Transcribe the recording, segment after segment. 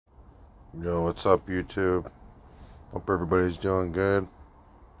Yo, what's up, YouTube? Hope everybody's doing good.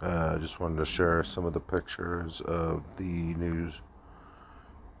 I just wanted to share some of the pictures of the new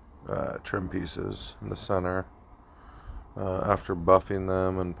trim pieces in the center. After buffing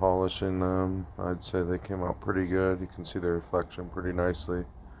them and polishing them, I'd say they came out pretty good. You can see the reflection pretty nicely.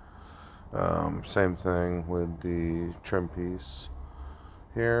 Same thing with the trim piece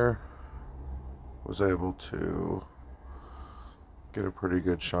here. Was able to get a pretty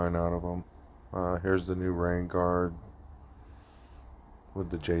good shine out of them. Here's the new rain guard with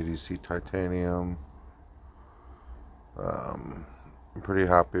the JDC titanium. I'm pretty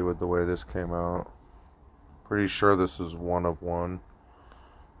happy with the way this came out. Pretty sure this is one of one,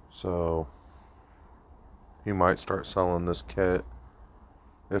 so he might start selling this kit.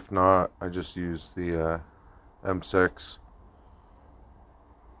 If not, I just used the M6,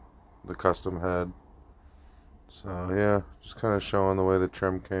 the custom head. So yeah, just kind of showing the way the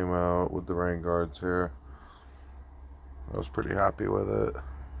trim came out with the rain guards here. I was pretty happy with it.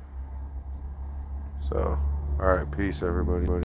 So, alright, peace everybody.